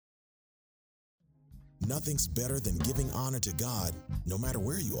nothing's better than giving honor to God, no matter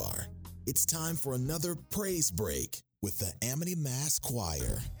where you are. It's time for another praise break with the Amity Mass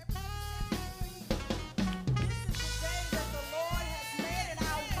Choir.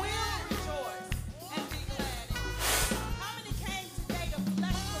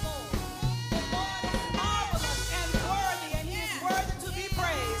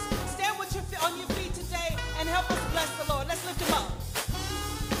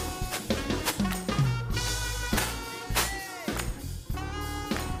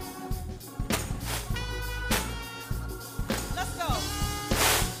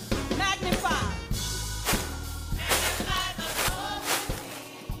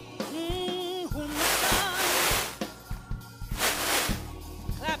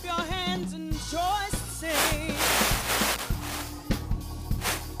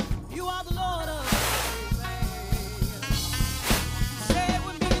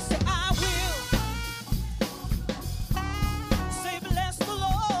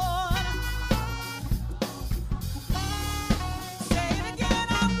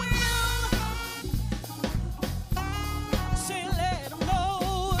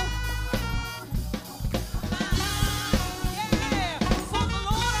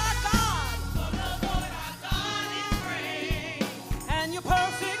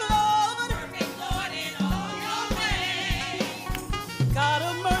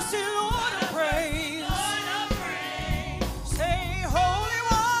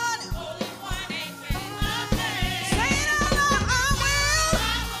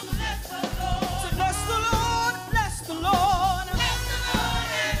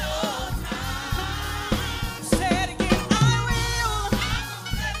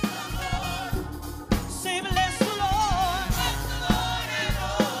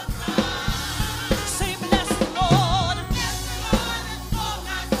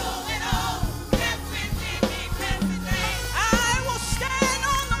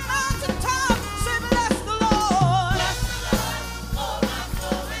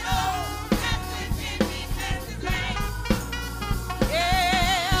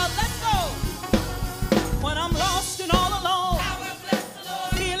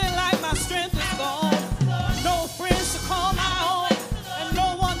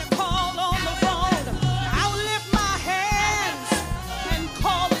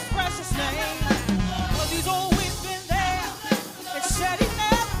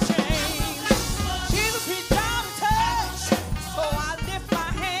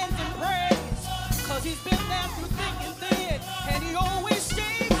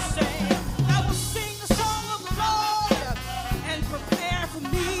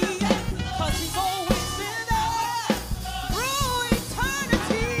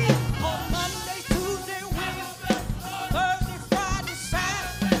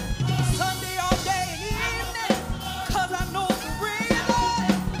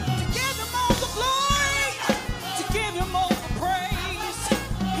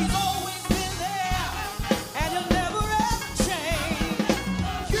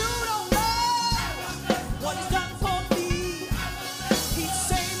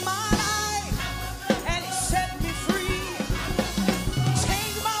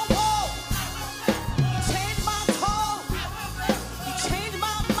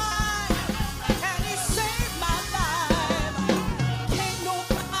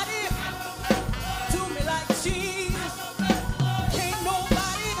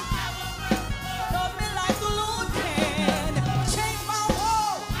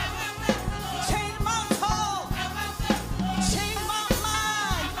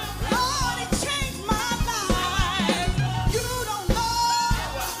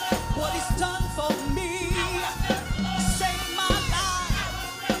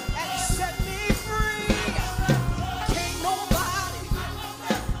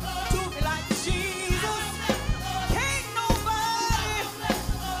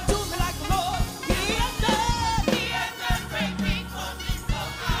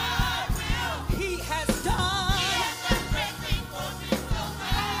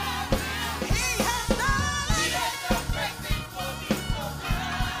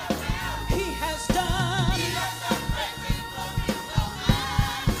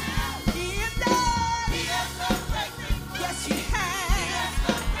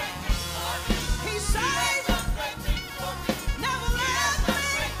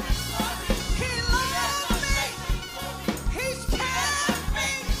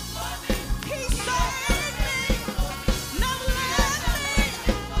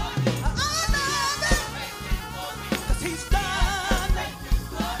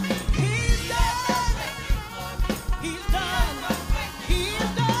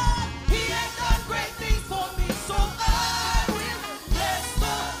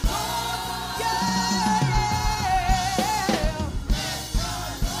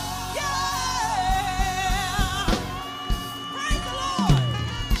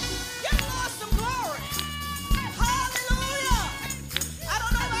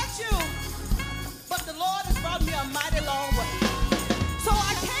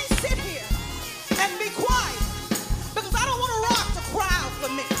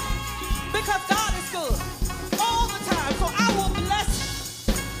 because God is good all the time. So I will bless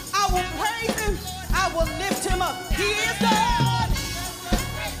him. I will praise him. I will lift him up. He is good.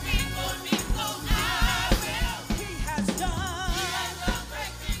 He has done.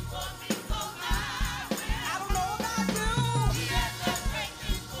 I don't know about you.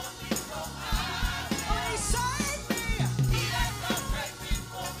 But he saved me.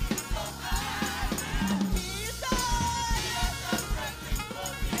 He's done.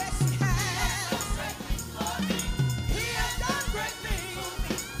 Yes, he has. He has done great things.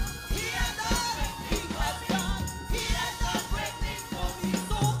 He has done. He has done. He has done great things for me.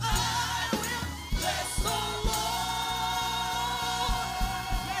 So I will bless the Lord.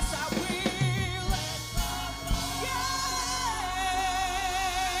 Yes, I will. Yeah.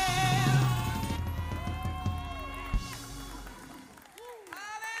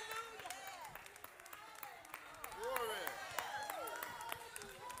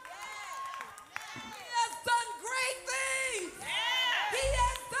 He has done great things. He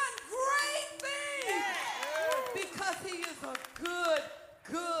has done great things. Because he is a good,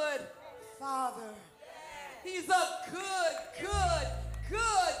 good Father. He's a good,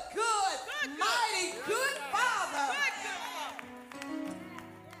 mighty good Father.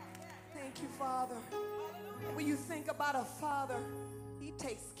 Thank you, Father. When you think about a father, he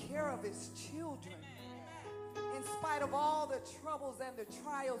takes care of his children. In spite of all the troubles and the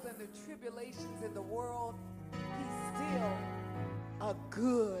trials and the tribulations in the world, he's still a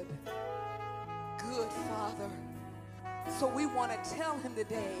good Father. So we want to tell him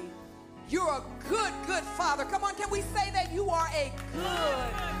today, you're a good Father. Come on, can we say that you are a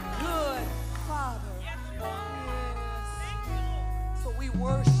good Father? Yes. So we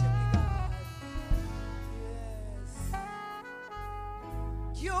worship you, God. Yes.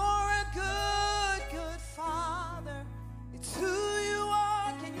 You're a good Father. It's who you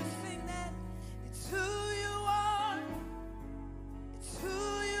are. Can you sing that? It's who you are. It's who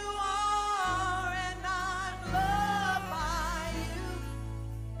you are, and I'm loved by you.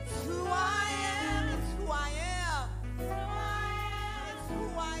 It's who I am. It's who I am. It's who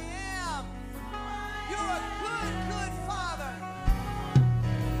I am. You're a good Father.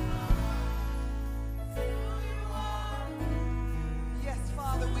 Yes,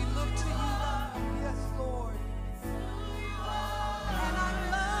 Father, we look to you, God. Yes, Lord. And I'm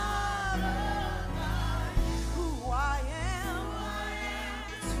loved by who I am.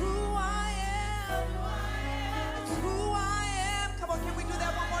 It's who I am. It's who I am. Come on, can we do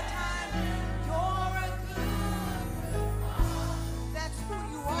that one more time? You're a good Father. That's who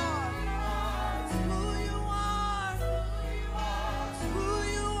you are. It's who you are.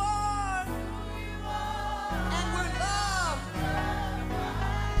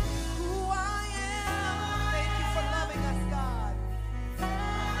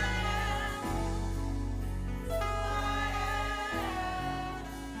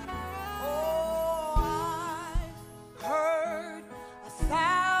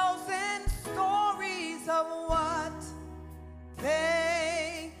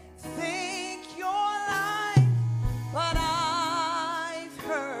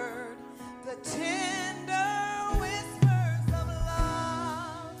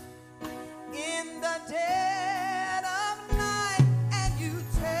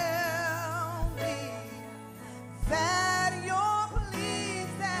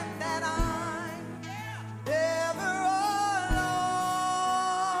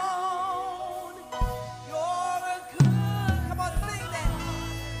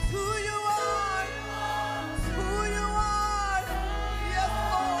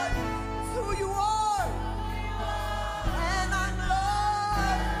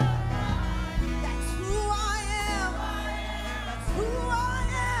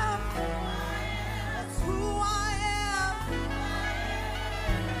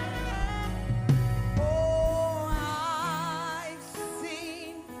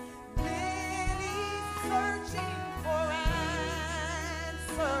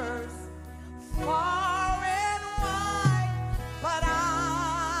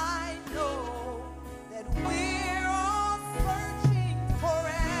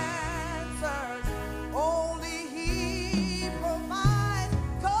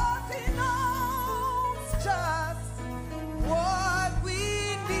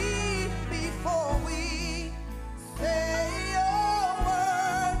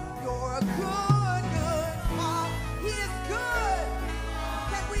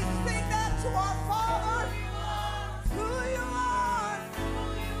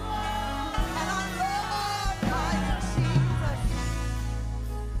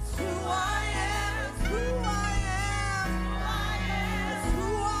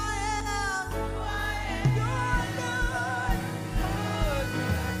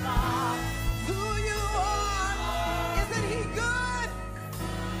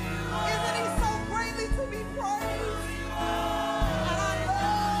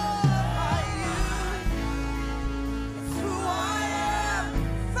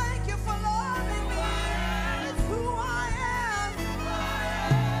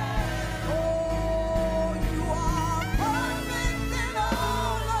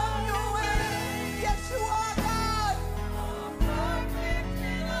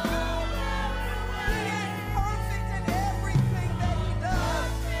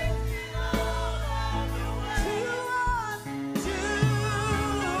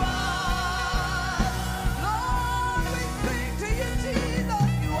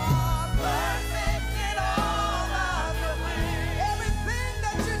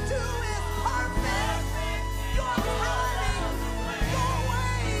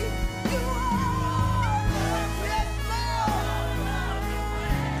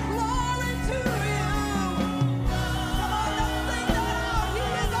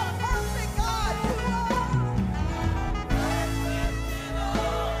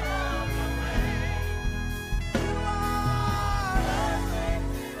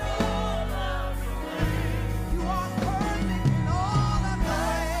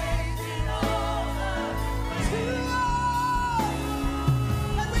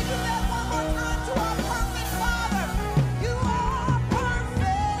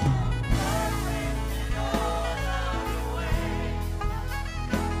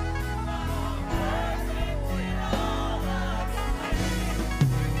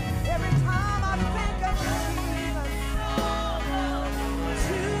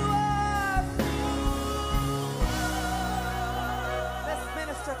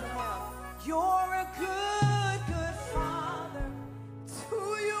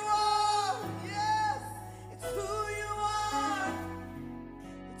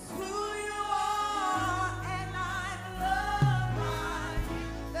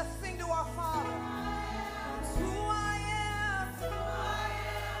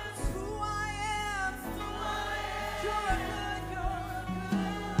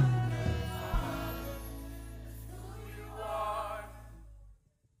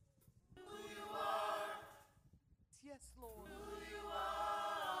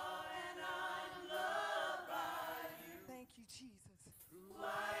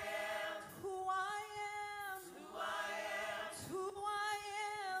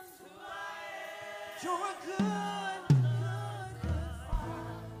 You're a good, good, good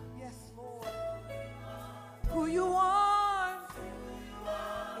Father. Yes, Lord. Who you are,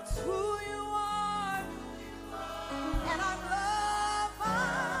 it's who you are, and I'm loved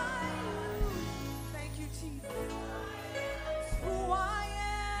by you. Thank you, Jesus. It's who I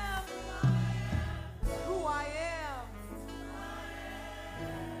am, who I am.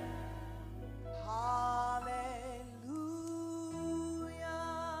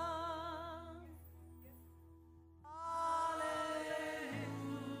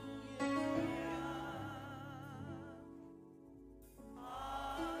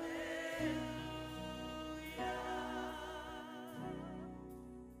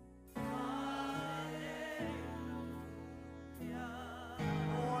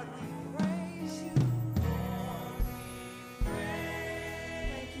 Lord, we praise you.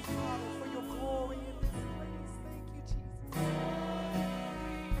 Thank you, Father, for your glory in this place. Thank you, Jesus.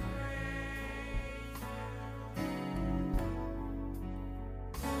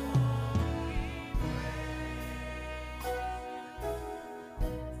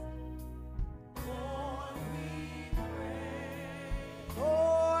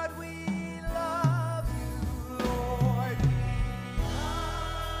 Lord, we love you, Lord.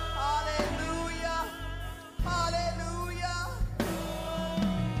 Hallelujah. Hallelujah.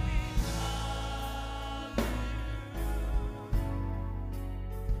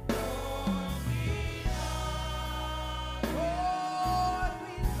 Lord, we love you. Lord,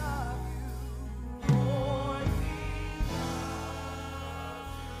 we love you.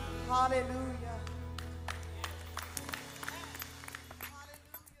 Hallelujah.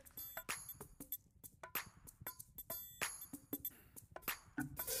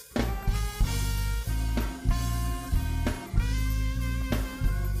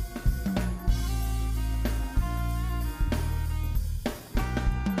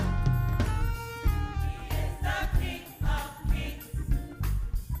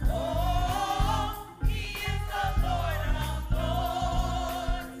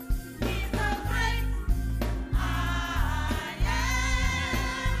 He's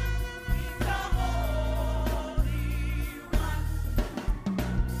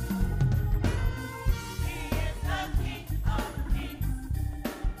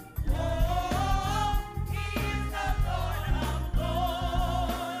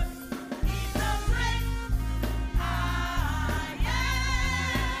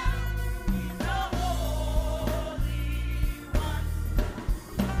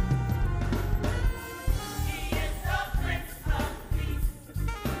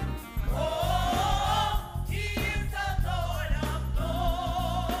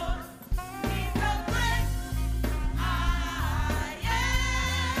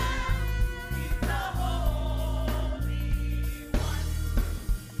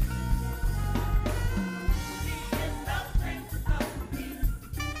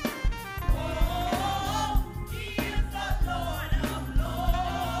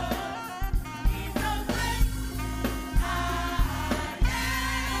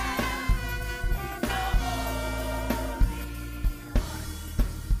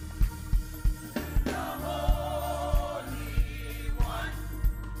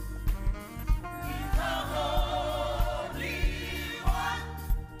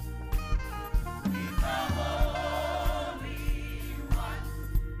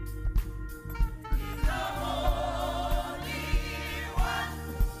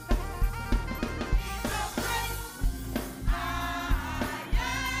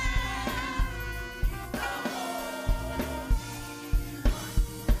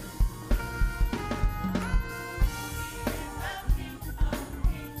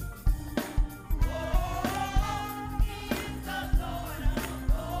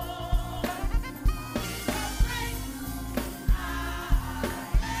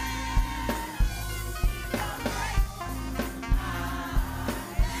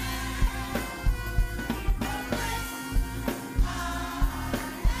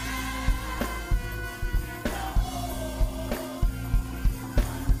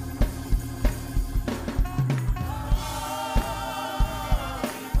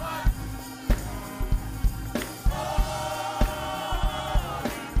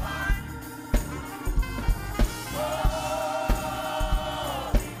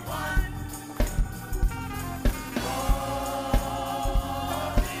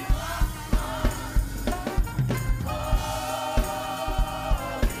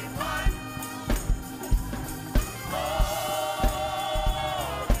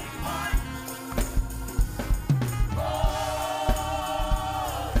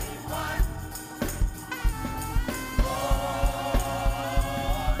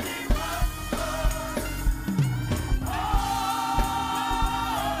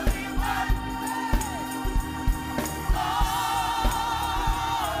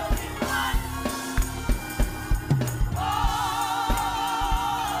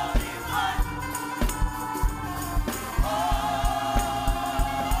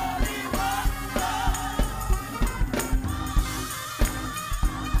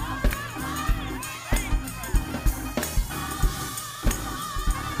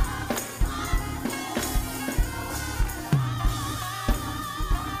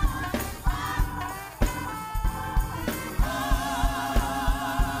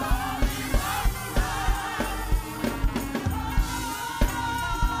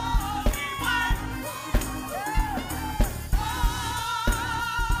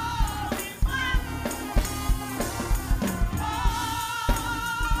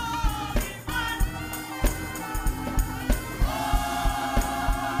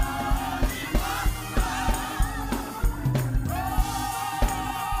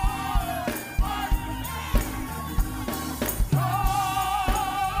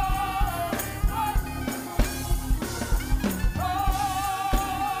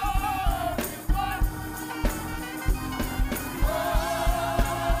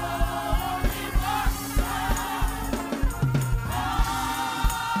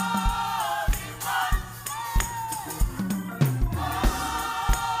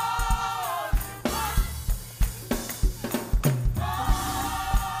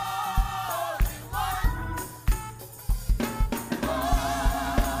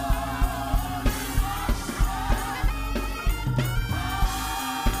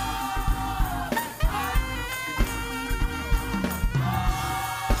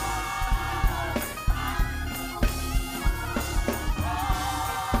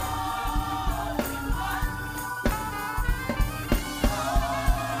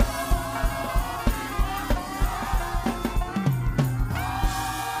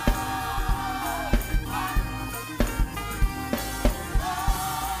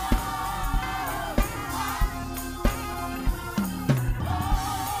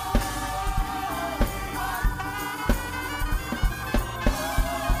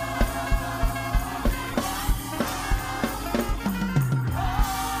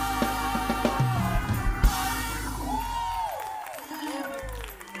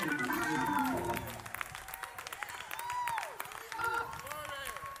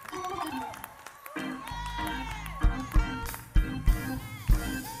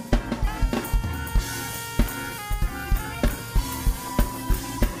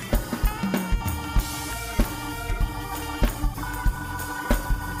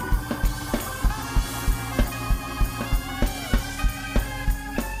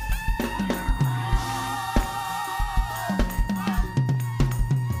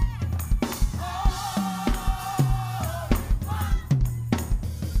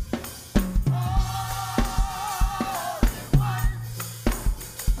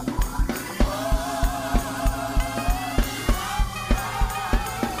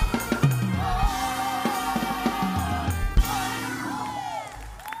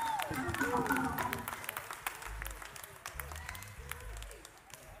Praise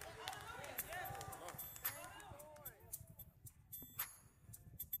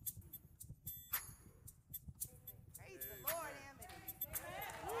the Lord, Amity.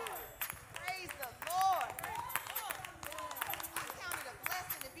 Praise the Lord. I count it a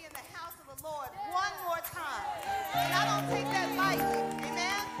blessing to be in the house of the Lord one more time. And I don't take that lightly.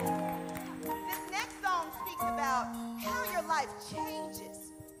 Amen? This next song speaks about how your life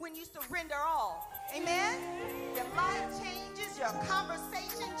changes when you surrender all. Amen? Your life changes, your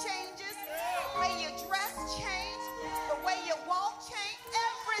conversation changes, the way you dress changes, the way you walk changes,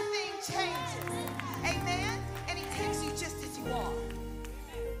 everything changes. Amen? And he takes you just as you are.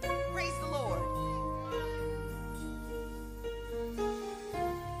 Praise the Lord.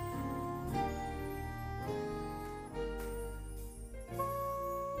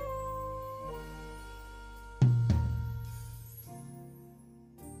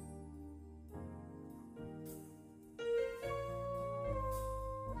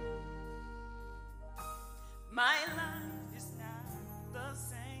 My life is not the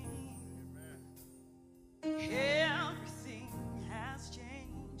same. Everything has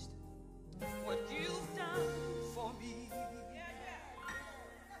changed. What you've done for me.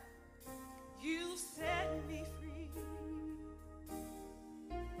 You set me free.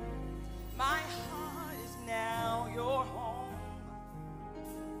 My heart is now your home.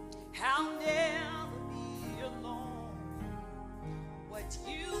 I'll never be alone. What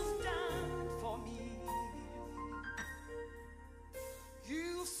you've done for me.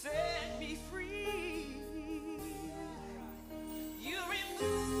 You set me free. You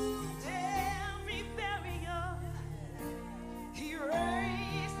removed every barrier.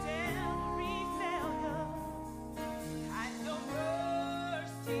 Erased every failure. And your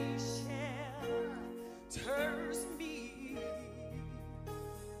mercy shelters me.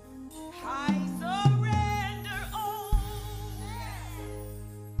 I surrender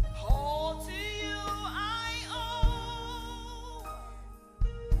all to you I owe.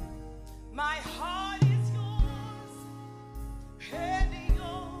 My heart is yours, and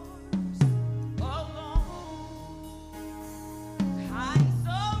yours alone. I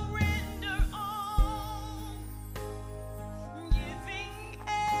surrender all, giving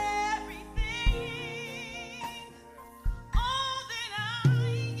everything, all that I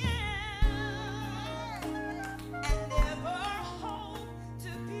am.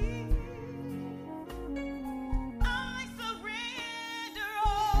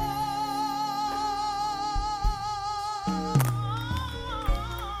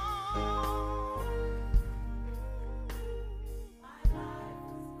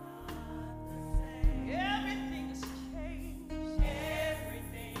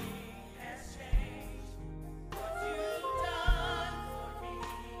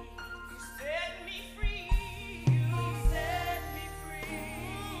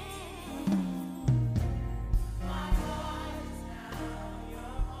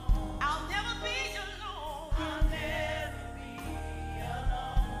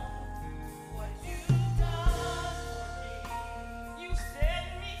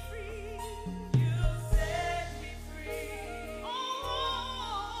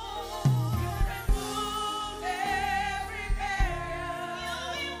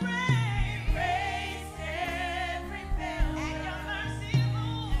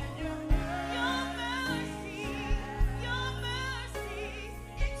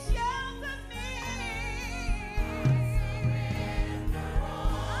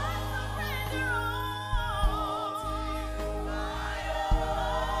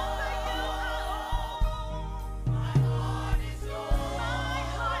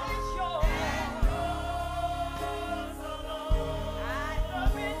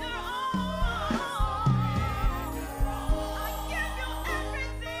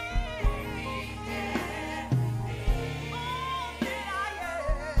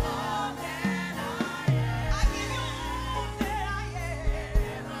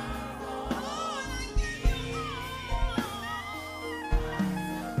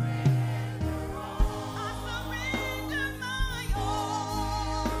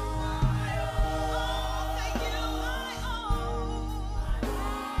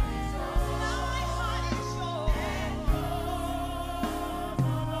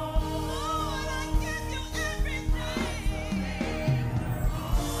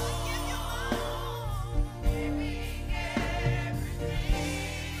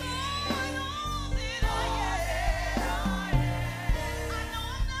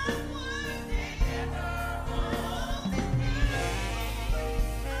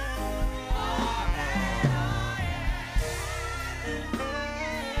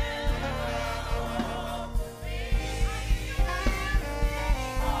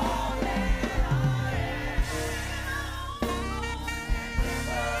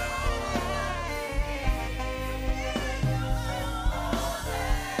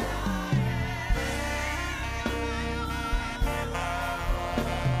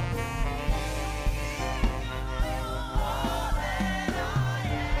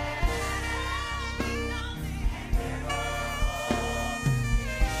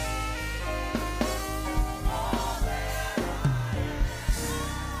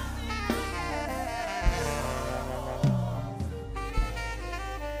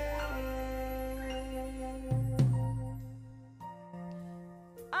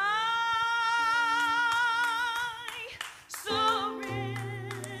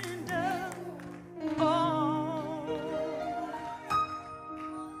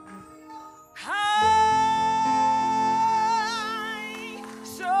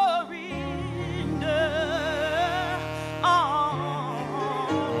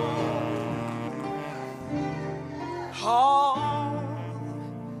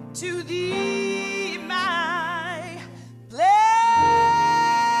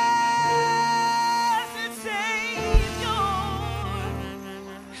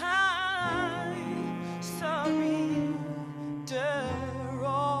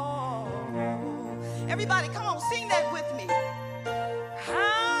 Everybody, come on, sing that